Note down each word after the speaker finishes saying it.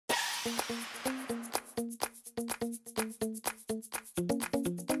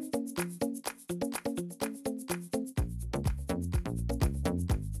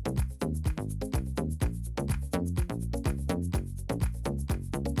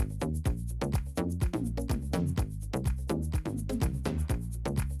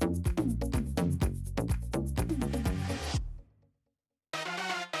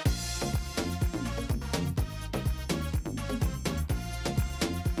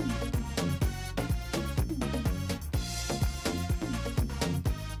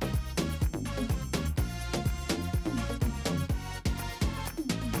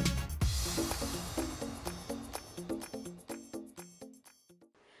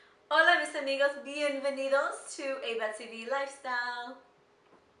Hola mis amigos, bienvenidos to a Betsy V lifestyle.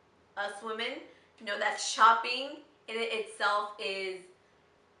 Us women know that shopping in itself is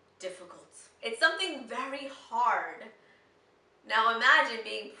difficult. It's something very hard. Now imagine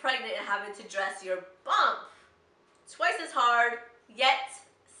being pregnant and having to dress your bump. Twice as hard, yet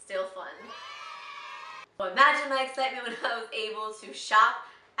still fun. So imagine my excitement when I was able to shop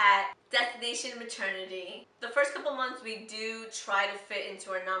at Destination Maternity. The first couple months we do try to fit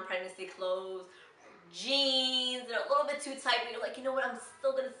into our non-pregnancy clothes. Jeans, they're a little bit too tight, but you're like, you know what, I'm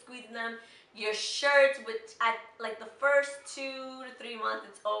still gonna squeeze in them. Your shirts, which at like the first 2 to 3 months,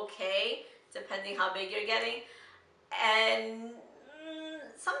 it's okay, depending how big you're getting. And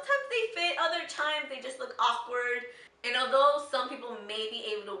sometimes they fit, other times they just look awkward. And although some people may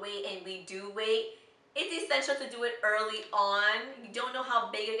be able to wait, and we do wait, it's essential to do it early on. You don't know how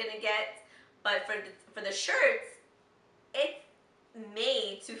big you're gonna get, but for the shirts, it's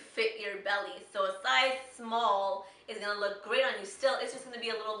made to fit your belly. So a size small is gonna look great on you still. It's just gonna be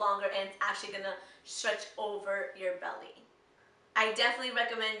a little longer and it's actually gonna stretch over your belly. I definitely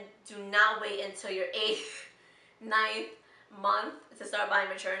recommend do not wait until your 8th, 9th month to start buying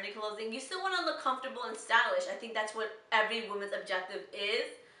maternity clothing. You still want to look comfortable and stylish. I think that's what every woman's objective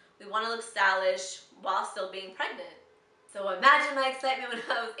is. We want to look stylish while still being pregnant. So imagine my excitement when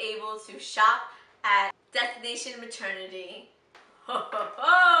I was able to shop at Destination Maternity.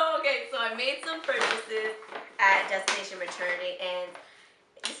 Okay, so I made some purchases at Destination Maternity, and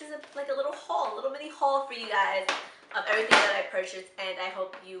this is like a little haul, a little mini haul for you guys of everything that I purchased, and I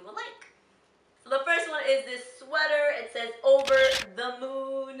hope you will like. So the first one is this sweater. It says Over the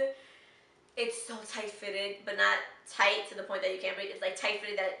Moon. It's so tight-fitted, but not tight to the point that you can't breathe. It's like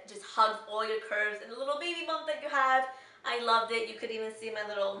tight-fitted that just hugs all your curves and the little baby bump that you have. I loved it. You could even see my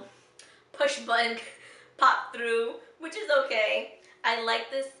little push button pop through, which is okay. I like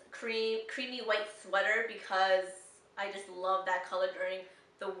this creamy white sweater because I just love that color during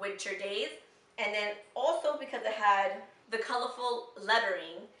the winter days. And then also because it had the colorful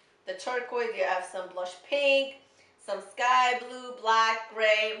lettering, the turquoise, you have some blush pink, some sky blue, black,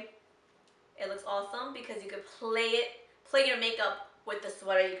 gray. It looks awesome because you could play your makeup with the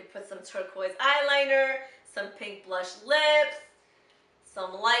sweater. You could put some turquoise eyeliner, some pink blush lips,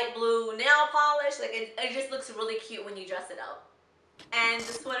 some light blue nail polish. Like it just looks really cute when you dress it up. And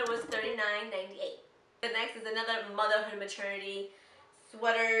the sweater was $39.98. The next is another motherhood maternity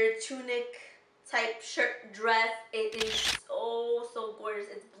sweater, tunic type shirt dress. It is so gorgeous.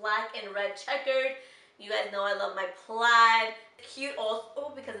 It's black and red checkered. You guys know I love my plaid. Cute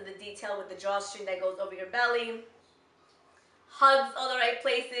also because of the detail with the drawstring that goes over your belly. Hugs all the right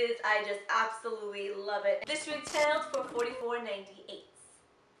places. I just absolutely love it. This retailed for $44.98.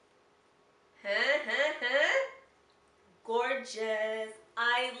 Gorgeous.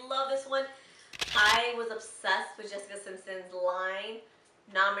 I love this one. I was obsessed with Jessica Simpson's line,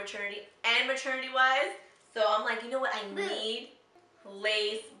 non-maternity and maternity wise. So I'm like, you know what I need?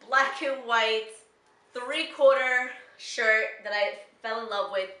 Lace, black and white, 3/4 shirt that I fell in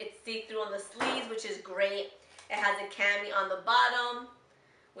love with. It's see-through on the sleeves, which is great. It has a cami on the bottom,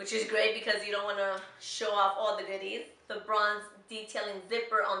 which is great because you don't want to show off all the goodies. The bronze detailing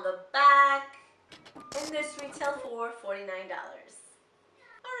zipper on the back. And this retail for $49.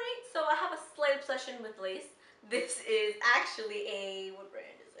 Alright, so I have a slight obsession with lace. This is actually a, what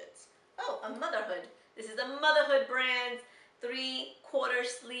brand is it? Oh, a Motherhood. This is a Motherhood brand, 3/4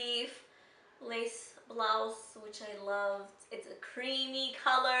 sleeve lace blouse, which I loved. It's a creamy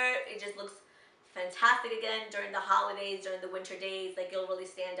color. It just looks fantastic again during the holidays, during the winter days. Like it'll really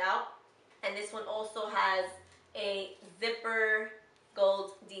stand out. And this one also has a zipper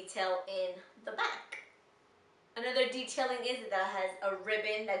gold detail in the back. Another detailing is that it has a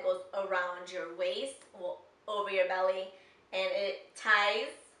ribbon that goes around your waist, well, over your belly, and it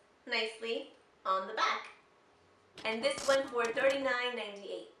ties nicely on the back. And this went for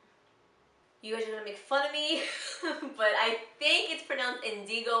 $39.98. You guys are gonna make fun of me, but I think it's pronounced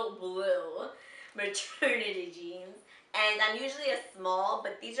indigo blue. Maternity jeans. And I'm usually a small,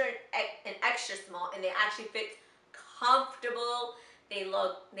 but these are an extra small, and they actually fit comfortable. They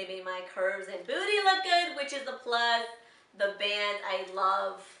made my curves and booty look good, which is a plus. The band, I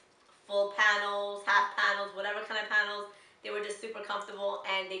love full panels, half panels, whatever kind of panels. They were just super comfortable,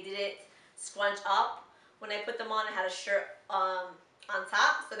 and they didn't scrunch up. When I put them on, I had a shirt on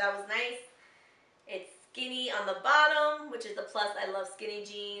top, so that was nice. It's skinny on the bottom, which is a plus. I love skinny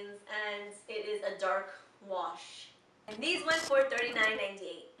jeans, and it is a dark wash. And these went for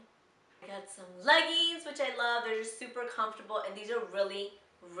 $39.98. I got some leggings, which I love. They're just super comfortable, and these are really,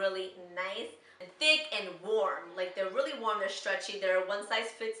 really nice. And thick and warm. Like, they're really warm, they're stretchy. They're one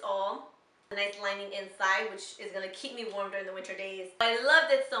size fits all. A nice lining inside, which is gonna keep me warm during the winter days. I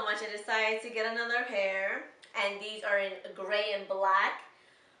loved it so much, I decided to get another pair. And these are in gray and black,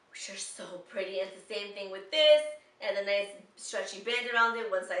 which are so pretty. It's the same thing with this. And a nice stretchy band around it,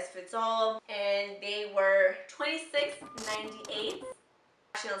 one size fits all. And they were $26.98.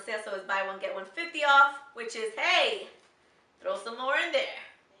 Actually on sale, so it's buy one, get one 50 off, which is, hey, throw some more in there.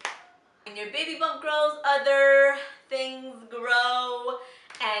 When your baby bump grows, other things grow,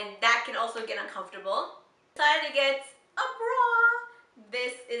 and that can also get uncomfortable. Decided to get a bra.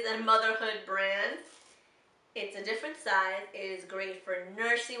 This is a motherhood brand. It's a different size. It is great for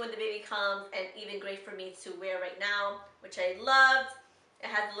nursing when the baby comes, and even great for me to wear right now, which I loved. It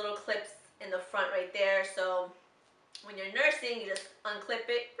has little clips in the front right there, so when you're nursing, you just unclip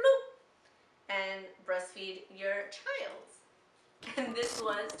it, bloop, and breastfeed your child. And this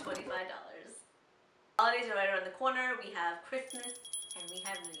was $25. Holidays are right around the corner. We have Christmas and we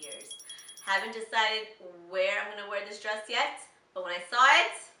have New Year's. Haven't decided where I'm gonna wear this dress yet, but when I saw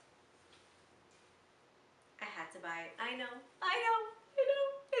it, I had to buy it. I know.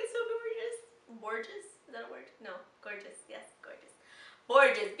 It's so gorgeous. Gorgeous? Is that a word? No. Gorgeous. Yes, gorgeous.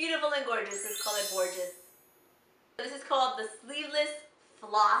 Gorgeous. Beautiful and gorgeous. Let's call it gorgeous. This is called the Sleeveless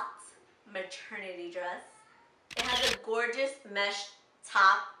Flocked Maternity Dress. It has a gorgeous mesh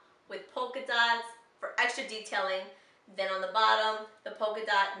top with polka dots for extra detailing. Then on the bottom, the polka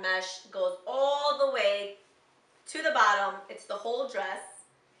dot mesh goes all the way to the bottom. It's the whole dress.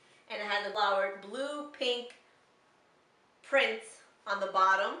 And it has a flowered blue, pink print on the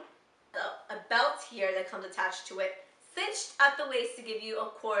bottom. A belt here that comes attached to it. Cinched at the waist to give you,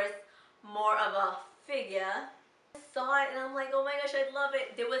 of course, more of a figure. I saw it and I'm like, oh my gosh, I love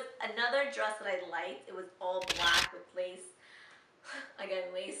it. There was another dress that I liked. It was all black with lace.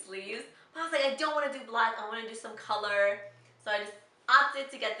 Again, lace sleeves. But I was like, I don't want to do black. I want to do some color. So I just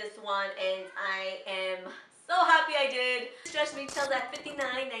opted to get this one, and I am so happy I did. This dress retails at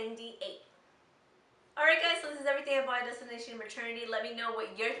 $59.98. Alright guys, so this is everything I bought at Destination Maternity. Let me know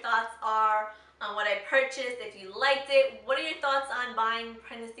what your thoughts are on what I purchased. If you liked it, what are your thoughts on buying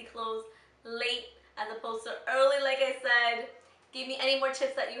pregnancy clothes late as opposed to early, like I said? Give me any more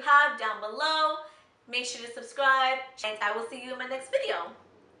tips that you have down below. Make sure to subscribe, and I will see you in my next video.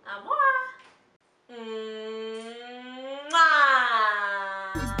 Au revoir.